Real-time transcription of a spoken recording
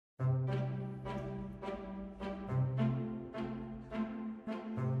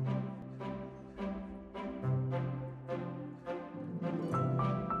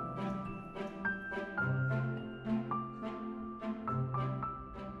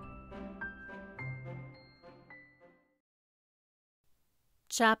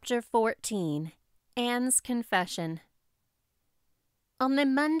Chapter 14. Anne's Confession. On the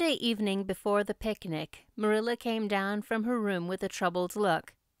Monday evening before the picnic, Marilla came down from her room with a troubled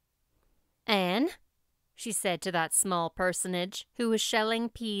look. "Anne," she said to that small personage who was shelling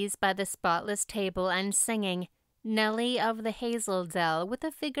peas by the spotless table and singing Nellie of the Hazel Dell with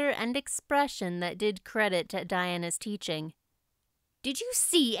a vigor and expression that did credit to Diana's teaching. "Did you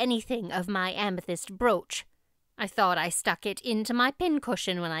see anything of my amethyst brooch? I thought I stuck it into my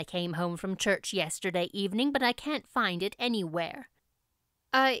pincushion when I came home from church yesterday evening, but I can't find it anywhere."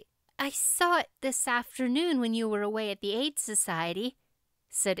 I saw it this afternoon when you were away at the Aid Society,"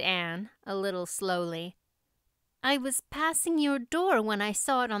 said Anne, a little slowly. "I was passing your door when I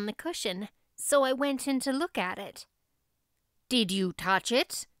saw it on the cushion, so I went in to look at it." "Did you touch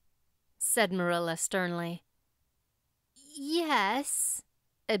it?" said Marilla sternly. "Yes,"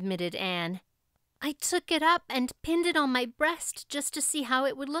 admitted Anne. "I took it up and pinned it on my breast just to see how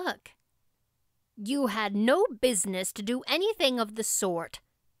it would look." "You had no business to do anything of the sort.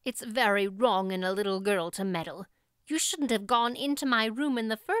 It's very wrong in a little girl to meddle. You shouldn't have gone into my room in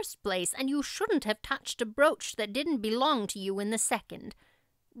the first place, and you shouldn't have touched a brooch that didn't belong to you in the second.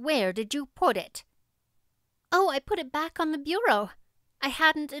 Where did you put it?" "Oh, I put it back on the bureau. I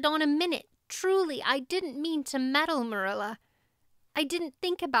hadn't it on a minute. Truly, I didn't mean to meddle, Marilla. I didn't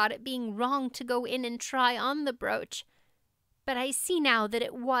think about it being wrong to go in and try on the brooch. But I see now that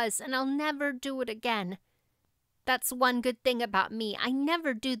it was, and I'll never do it again. That's one good thing about me. I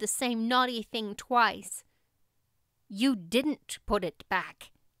never do the same naughty thing twice." "You didn't put it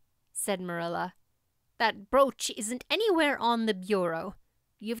back," said Marilla. "That brooch isn't anywhere on the bureau.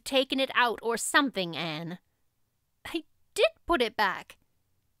 You've taken it out or something, Anne." "I did put it back,"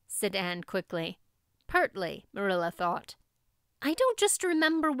 said Anne quickly. Pertly, Marilla thought. "I don't just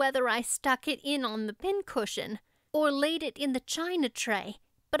remember whether I stuck it in on the pincushion or laid it in the china tray,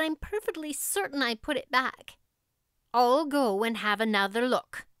 but I'm perfectly certain I put it back." "I'll go and have another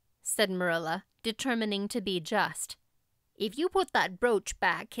look," said Marilla, determining to be just. "If you put that brooch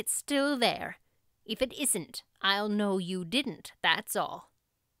back, it's still there. If it isn't, I'll know you didn't, that's all."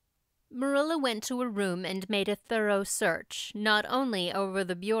 Marilla went to her room and made a thorough search, not only over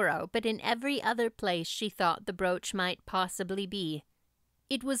the bureau, but in every other place she thought the brooch might possibly be.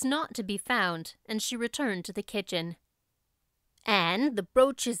 It was not to be found, and she returned to the kitchen. "Anne, the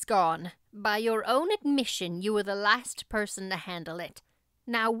brooch is gone. By your own admission, you were the last person to handle it.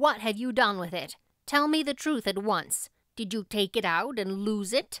 Now what have you done with it? Tell me the truth at once. Did you take it out and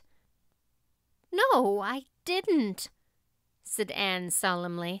lose it?" "No, I didn't," said Anne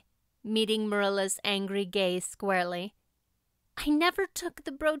solemnly, meeting Marilla's angry gaze squarely. "I never took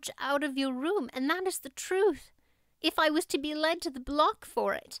the brooch out of your room, and that is the truth. If I was to be led to the block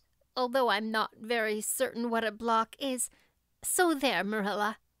for it, although I'm not very certain what a block is, so there,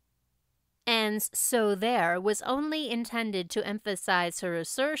 Marilla." Anne's "so there" was only intended to emphasize her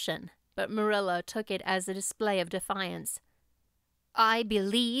assertion, but Marilla took it as a display of defiance. "I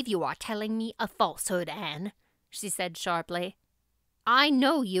believe you are telling me a falsehood, Anne," she said sharply. "I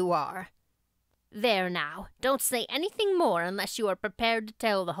know you are. There now, don't say anything more unless you are prepared to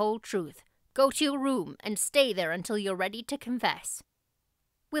tell the whole truth. Go to your room and stay there until you're ready to confess."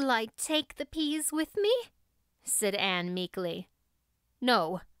 "Will I take the peas with me?" said Anne meekly.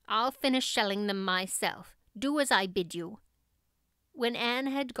 "No, I'll finish shelling them myself. Do as I bid you." When Anne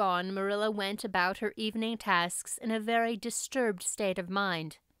had gone, Marilla went about her evening tasks in a very disturbed state of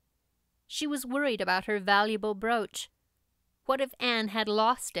mind. She was worried about her valuable brooch. What if Anne had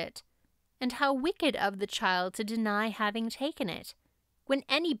lost it? And how wicked of the child to deny having taken it, when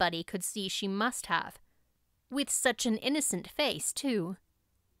anybody could see she must have. With such an innocent face, too.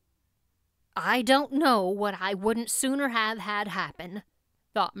 "I don't know what I wouldn't sooner have had happen,"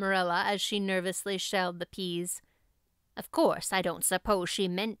 thought Marilla as she nervously shelled the peas. "Of course, I don't suppose she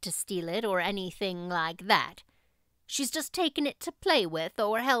meant to steal it or anything like that. She's just taken it to play with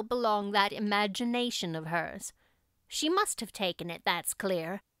or help along that imagination of hers. She must have taken it, that's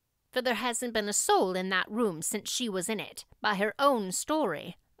clear, for there hasn't been a soul in that room since she was in it, by her own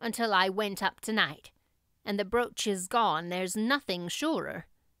story, until I went up tonight. And the brooch is gone, there's nothing surer.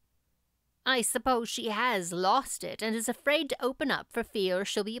 I suppose she has lost it and is afraid to open up for fear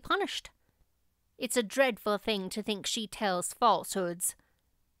she'll be punished. It's a dreadful thing to think she tells falsehoods.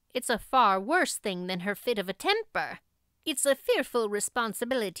 It's a far worse thing than her fit of a temper. It's a fearful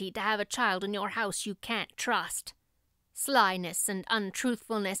responsibility to have a child in your house you can't trust. Slyness and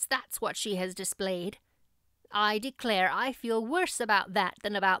untruthfulness, that's what she has displayed. I declare I feel worse about that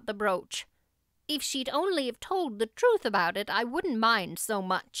than about the brooch. If she'd only have told the truth about it, I wouldn't mind so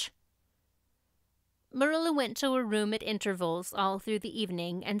much." Marilla went to her room at intervals all through the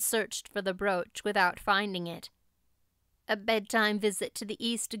evening and searched for the brooch without finding it. A bedtime visit to the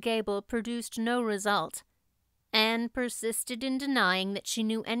east gable produced no result. Anne persisted in denying that she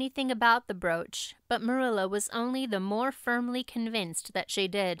knew anything about the brooch, but Marilla was only the more firmly convinced that she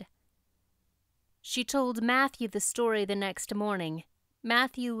did. She told Matthew the story the next morning.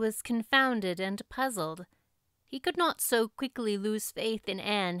 Matthew was confounded and puzzled. He could not so quickly lose faith in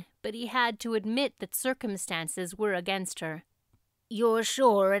Anne, but he had to admit that circumstances were against her. "You're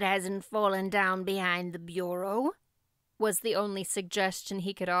sure it hasn't fallen down behind the bureau?" was the only suggestion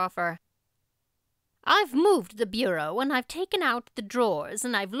he could offer. "I've moved the bureau, and I've taken out the drawers,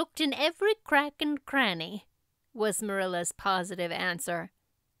 and I've looked in every crack and cranny," was Marilla's positive answer.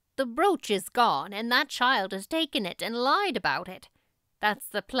 "The brooch is gone, and that child has taken it and lied about it. That's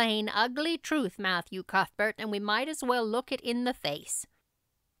the plain, ugly truth, Matthew Cuthbert, and we might as well look it in the face."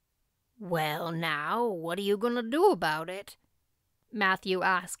 "Well, now, what are you going to do about it?" Matthew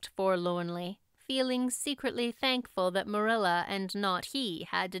asked forlornly, feeling secretly thankful that Marilla and not he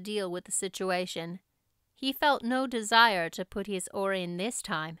had to deal with the situation. He felt no desire to put his oar in this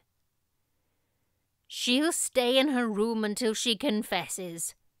time. "She'll stay in her room until she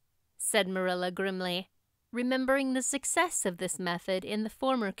confesses," said Marilla grimly, remembering the success of this method in the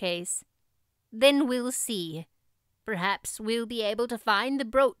former case. "Then we'll see. Perhaps we'll be able to find the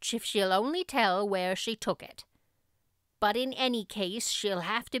brooch if she'll only tell where she took it. But in any case, she'll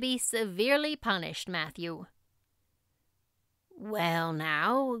have to be severely punished, Matthew." "Well,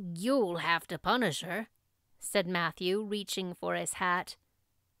 now, you'll have to punish her," said Matthew, reaching for his hat.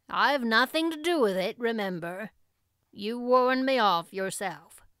 "I've nothing to do with it, remember. You warned me off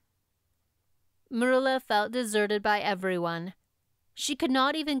yourself." Marilla felt deserted by everyone. She could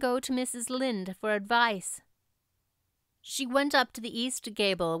not even go to Mrs. Lynde for advice. She went up to the east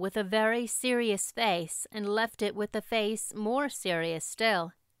gable with a very serious face and left it with a face more serious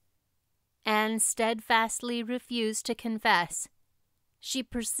still. Anne steadfastly refused to confess. She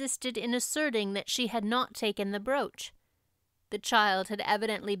persisted in asserting that she had not taken the brooch. The child had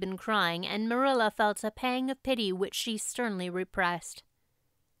evidently been crying, and Marilla felt a pang of pity which she sternly repressed.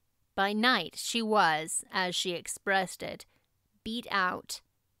 By night she was, as she expressed it, beat out.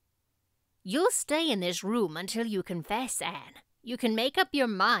 "You'll stay in this room until you confess, Anne. You can make up your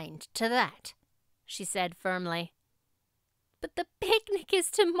mind to that," she said firmly. "But the picnic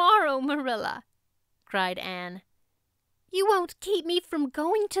is tomorrow, Marilla," cried Anne. "You won't keep me from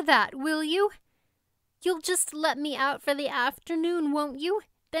going to that, will you? You'll just let me out for the afternoon, won't you?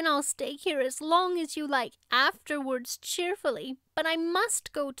 Then I'll stay here as long as you like afterwards cheerfully, but I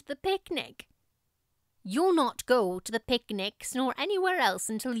must go to the picnic." "You'll not go to the picnics nor anywhere else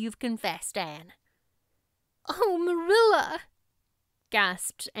until you've confessed, Anne." "Oh, Marilla!"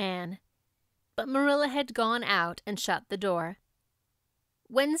 gasped Anne. But Marilla had gone out and shut the door.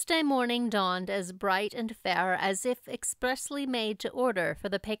 Wednesday morning dawned as bright and fair as if expressly made to order for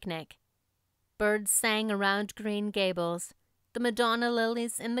the picnic. Birds sang around Green Gables. The Madonna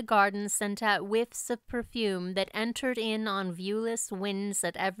lilies in the garden sent out whiffs of perfume that entered in on viewless winds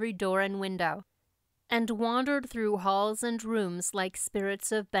at every door and window, and wandered through halls and rooms like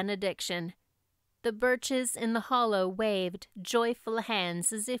spirits of benediction. The birches in the hollow waved joyful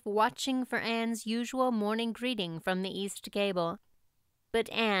hands as if watching for Anne's usual morning greeting from the east gable. But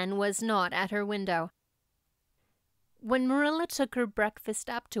Anne was not at her window. When Marilla took her breakfast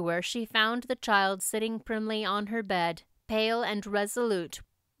up to her, she found the child sitting primly on her bed, pale and resolute,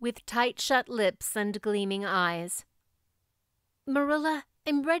 with tight-shut lips and gleaming eyes. "Marilla,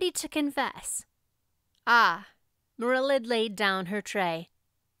 I'm ready to confess." Ah, Marilla laid down her tray.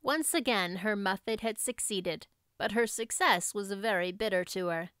 Once again her method had succeeded, but her success was very bitter to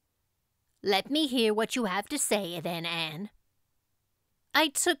her. "Let me hear what you have to say, then, Anne." "I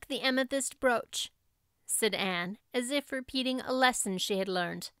took the amethyst brooch," said Anne, as if repeating a lesson she had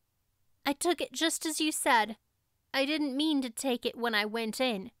learned. "I took it just as you said. I didn't mean to take it when I went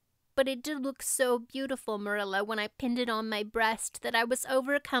in, but it did look so beautiful, Marilla, when I pinned it on my breast that I was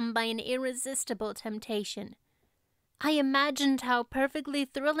overcome by an irresistible temptation. I imagined how perfectly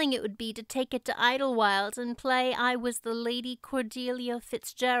thrilling it would be to take it to Idlewild and play I was the Lady Cordelia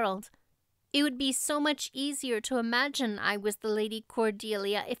Fitzgerald. It would be so much easier to imagine I was the Lady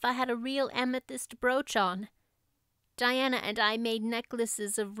Cordelia if I had a real amethyst brooch on. Diana and I made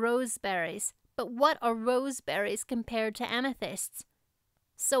necklaces of roseberries, but what are roseberries compared to amethysts?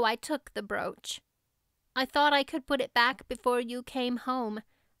 So I took the brooch. I thought I could put it back before you came home.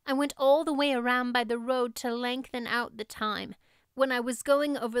 I went all the way around by the road to lengthen out the time. When I was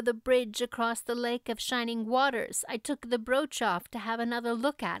going over the bridge across the Lake of Shining Waters, I took the brooch off to have another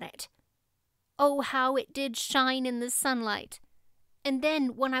look at it. Oh, how it did shine in the sunlight. And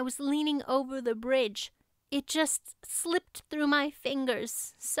then, when I was leaning over the bridge, it just slipped through my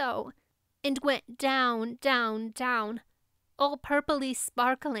fingers, so, and went down, down, down, all purpley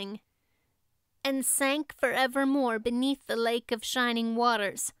sparkling, and sank forevermore beneath the lake of shining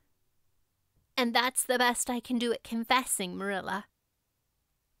waters. And that's the best I can do at confessing, Marilla."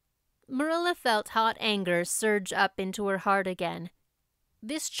 Marilla felt hot anger surge up into her heart again.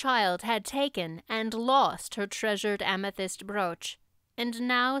 This child had taken and lost her treasured amethyst brooch, and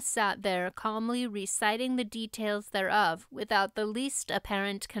now sat there calmly reciting the details thereof without the least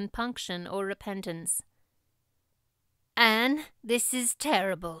apparent compunction or repentance. "Anne, this is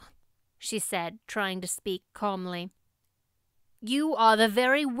terrible," she said, trying to speak calmly. "You are the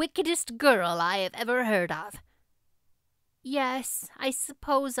very wickedest girl I have ever heard of." "Yes, I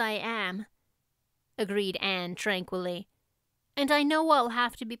suppose I am," agreed Anne tranquilly. "And I know I'll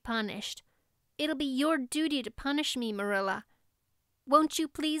have to be punished. It'll be your duty to punish me, Marilla. Won't you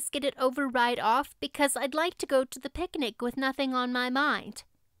please get it over right off, because I'd like to go to the picnic with nothing on my mind."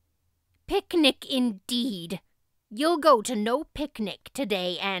 "Picnic indeed! You'll go to no picnic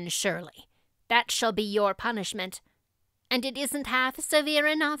today, Anne Shirley. That shall be your punishment. And it isn't half severe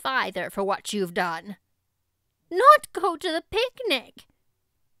enough either for what you've done." "Not go to the picnic!"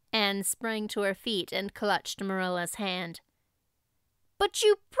 Anne sprang to her feet and clutched Marilla's hand. "But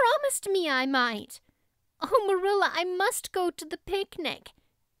you promised me I might. Oh, Marilla, I must go to the picnic.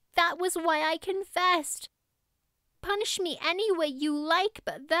 That was why I confessed. Punish me any way you like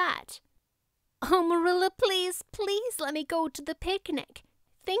but that. Oh, Marilla, please, please let me go to the picnic.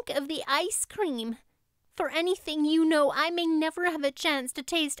 Think of the ice cream. For anything you know, I may never have a chance to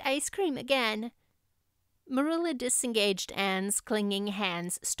taste ice cream again." Marilla disengaged Anne's clinging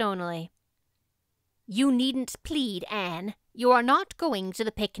hands stonily. "You needn't plead, Anne. You are not going to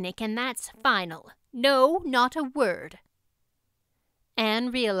the picnic, and that's final. No, not a word."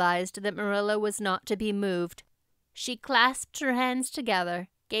 Anne realized that Marilla was not to be moved. She clasped her hands together,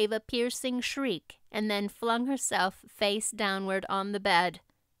 gave a piercing shriek, and then flung herself face downward on the bed,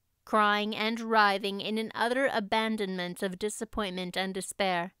 crying and writhing in an utter abandonment of disappointment and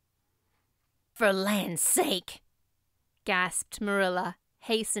despair. "For land's sake!" gasped Marilla,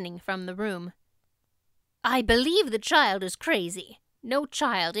 hastening from the room. "I believe the child is crazy. No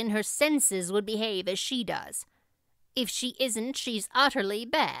child in her senses would behave as she does. If she isn't, she's utterly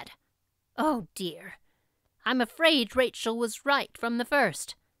bad. Oh, dear. I'm afraid Rachel was right from the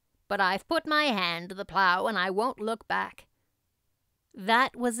first, but I've put my hand to the plow and I won't look back."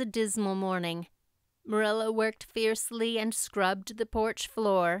 That was a dismal morning. Marilla worked fiercely and scrubbed the porch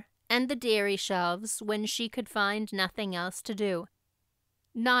floor and the dairy shelves when she could find nothing else to do.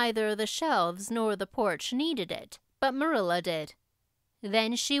 Neither the shelves nor the porch needed it, but Marilla did.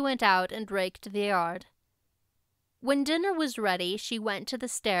 Then she went out and raked the yard. When dinner was ready, she went to the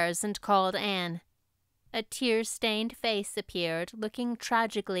stairs and called Anne. A tear-stained face appeared, looking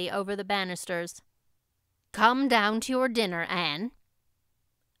tragically over the banisters. "Come down to your dinner, Anne."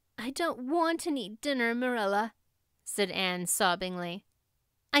 "I don't want any dinner, Marilla," said Anne sobbingly.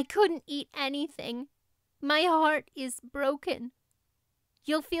 "I couldn't eat anything. My heart is broken.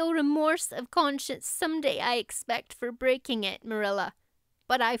 You'll feel remorse of conscience someday, I expect, for breaking it, Marilla.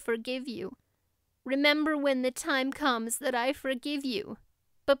 But I forgive you. Remember when the time comes that I forgive you.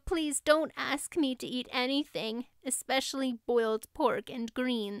 But please don't ask me to eat anything, especially boiled pork and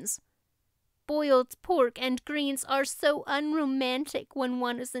greens. Boiled pork and greens are so unromantic when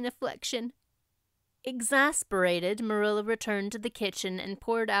one is in affliction." Exasperated, Marilla returned to the kitchen and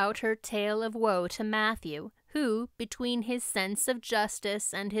poured out her tale of woe to Matthew, who, between his sense of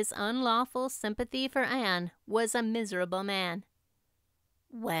justice and his unlawful sympathy for Anne, was a miserable man.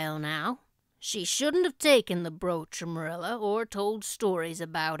 "Well, now, she shouldn't have taken the brooch, Marilla, or told stories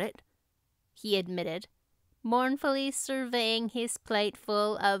about it," he admitted, mournfully surveying his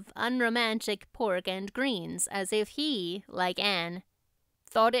plateful of unromantic pork and greens as if he, like Anne,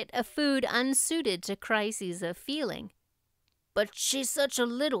 thought it a food unsuited to crises of feeling. "But she's such a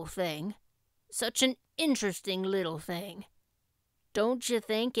little thing. Such an interesting little thing. Don't you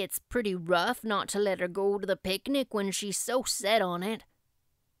think it's pretty rough not to let her go to the picnic when she's so set on it?"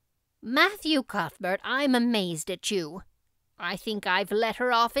 "Matthew Cuthbert, I'm amazed at you. I think I've let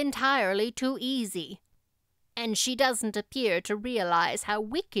her off entirely too easy. And she doesn't appear to realize how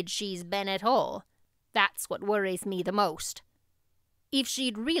wicked she's been at all. That's what worries me the most. If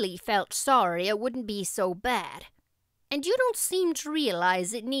she'd really felt sorry, it wouldn't be so bad. And you don't seem to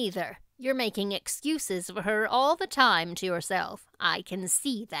realize it neither. You're making excuses for her all the time to yourself. I can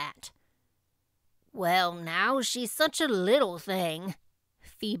see that." "Well, now, she's such a little thing,"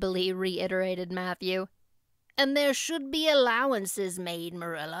 feebly reiterated Matthew. "And there should be allowances made,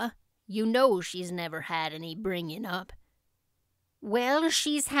 Marilla. You know she's never had any bringing up." "Well,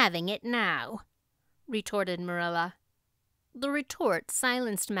 she's having it now," retorted Marilla. The retort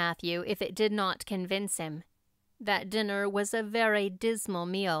silenced Matthew if it did not convince him. That dinner was a very dismal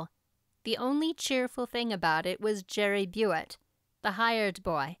meal. The only cheerful thing about it was Jerry Buett, the hired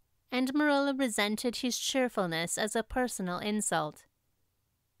boy, and Marilla resented his cheerfulness as a personal insult.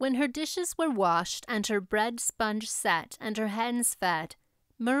 When her dishes were washed and her bread sponge set and her hens fed,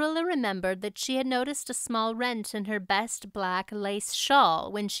 Marilla remembered that she had noticed a small rent in her best black lace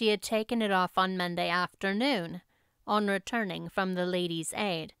shawl when she had taken it off on Monday afternoon, on returning from the Ladies'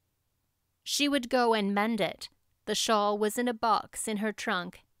 Aid. She would go and mend it. The shawl was in a box in her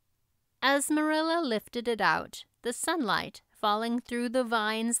trunk. As Marilla lifted it out, the sunlight, falling through the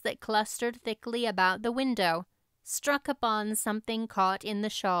vines that clustered thickly about the window, struck upon something caught in the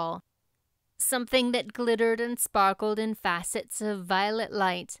shawl, something that glittered and sparkled in facets of violet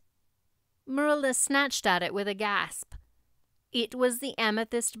light. Marilla snatched at it with a gasp. It was the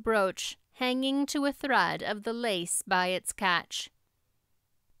amethyst brooch hanging to a thread of the lace by its catch.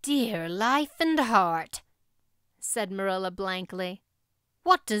 "Dear life and heart," said Marilla blankly.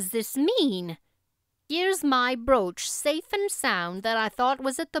 "What does this mean? Here's my brooch safe and sound that I thought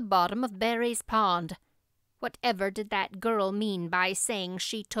was at the bottom of Barry's pond. Whatever did that girl mean by saying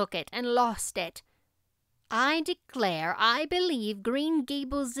she took it and lost it? I declare I believe Green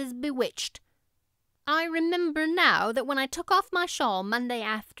Gables is bewitched. I remember now that when I took off my shawl Monday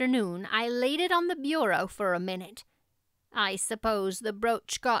afternoon, I laid it on the bureau for a minute. I suppose the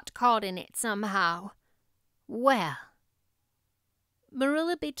brooch got caught in it somehow. Well."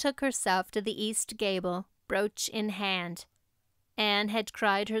 Marilla betook herself to the east gable, brooch in hand. Anne had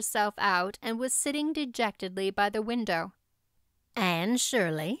cried herself out and was sitting dejectedly by the window. "Anne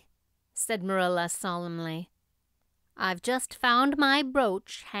Shirley," said Marilla solemnly, "I've just found my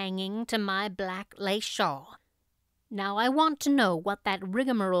brooch hanging to my black lace shawl. Now I want to know what that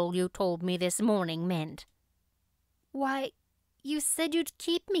rigmarole you told me this morning meant." "Why, you said you'd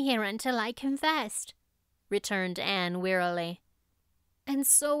keep me here until I confessed," returned Anne wearily. "And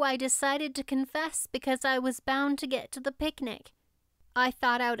so I decided to confess because I was bound to get to the picnic. I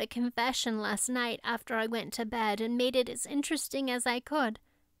thought out a confession last night after I went to bed and made it as interesting as I could.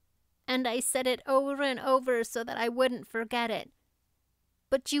 And I said it over and over so that I wouldn't forget it.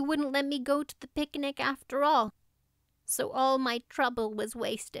 But you wouldn't let me go to the picnic after all, so all my trouble was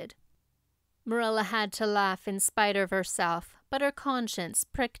wasted." Marilla had to laugh in spite of herself, but her conscience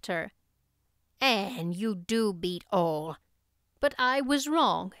pricked her. "Anne, you do beat all. But I was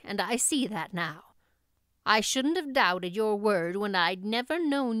wrong, and I see that now. I shouldn't have doubted your word when I'd never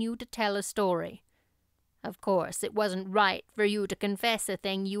known you to tell a story. Of course, it wasn't right for you to confess a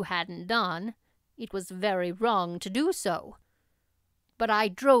thing you hadn't done. It was very wrong to do so. But I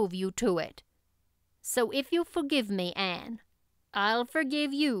drove you to it. So if you forgive me, Anne, I'll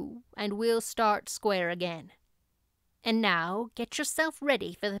forgive you, and we'll start square again. And now get yourself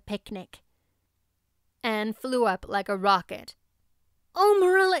ready for the picnic." Anne flew up like a rocket. "Oh,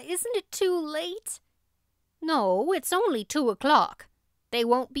 Marilla, isn't it too late?" "No, it's only 2:00. They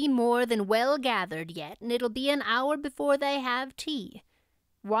won't be more than well gathered yet, and it'll be an hour before they have tea.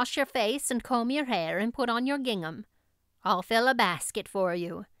 Wash your face and comb your hair and put on your gingham. I'll fill a basket for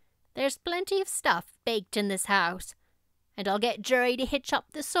you. There's plenty of stuff baked in this house. And I'll get Jerry to hitch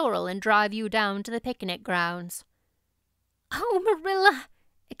up the sorrel and drive you down to the picnic grounds." "Oh, Marilla,"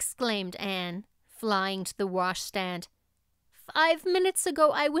 exclaimed Anne, flying to the washstand. "5 minutes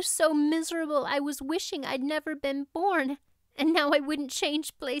ago I was so miserable I was wishing I'd never been born, and now I wouldn't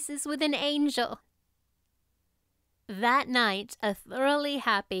change places with an angel." That night, a thoroughly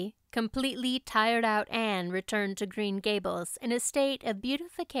happy, completely tired-out Anne returned to Green Gables in a state of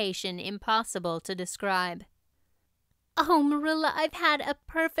beautification impossible to describe. "Oh, Marilla, I've had a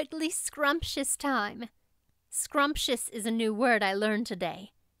perfectly scrumptious time." Scrumptious is a new word I learned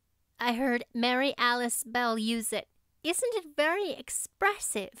today. I heard Mary Alice Bell use it. Isn't it very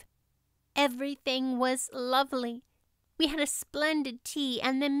expressive? Everything was lovely. We had a splendid tea,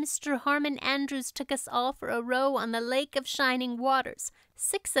 and then Mr. Harmon Andrews took us all for a row on the Lake of Shining Waters,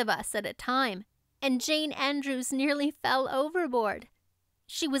 6 of us at a time, and Jane Andrews nearly fell overboard.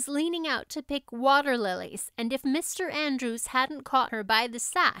 She was leaning out to pick water lilies, and if Mr. Andrews hadn't caught her by the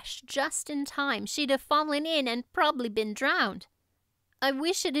sash just in time, she'd have fallen in and probably been drowned. I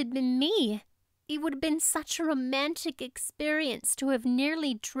wish it had been me. It would have been such a romantic experience to have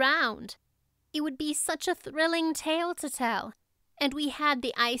nearly drowned. It would be such a thrilling tale to tell, And we had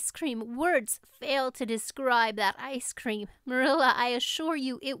the ice cream. Words fail to describe that ice cream. Marilla, I assure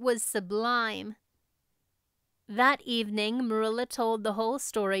you it was sublime. That evening, Marilla told the whole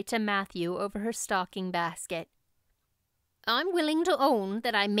story to Matthew over her stocking basket. I'm willing to own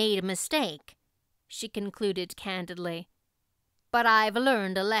that I made a mistake, she concluded candidly. But I've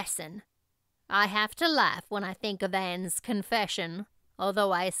learned a lesson. I have to laugh when I think of Anne's confession,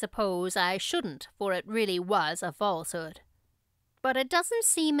 although I suppose I shouldn't, for it really was a falsehood. But it doesn't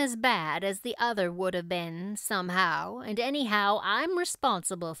seem as bad as the other would have been, somehow, and anyhow I'm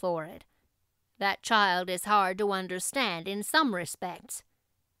responsible for it. That child is hard to understand in some respects,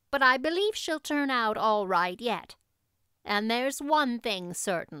 but I believe she'll turn out all right yet. And there's one thing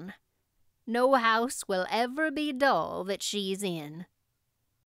certain. No house will ever be dull that she's in.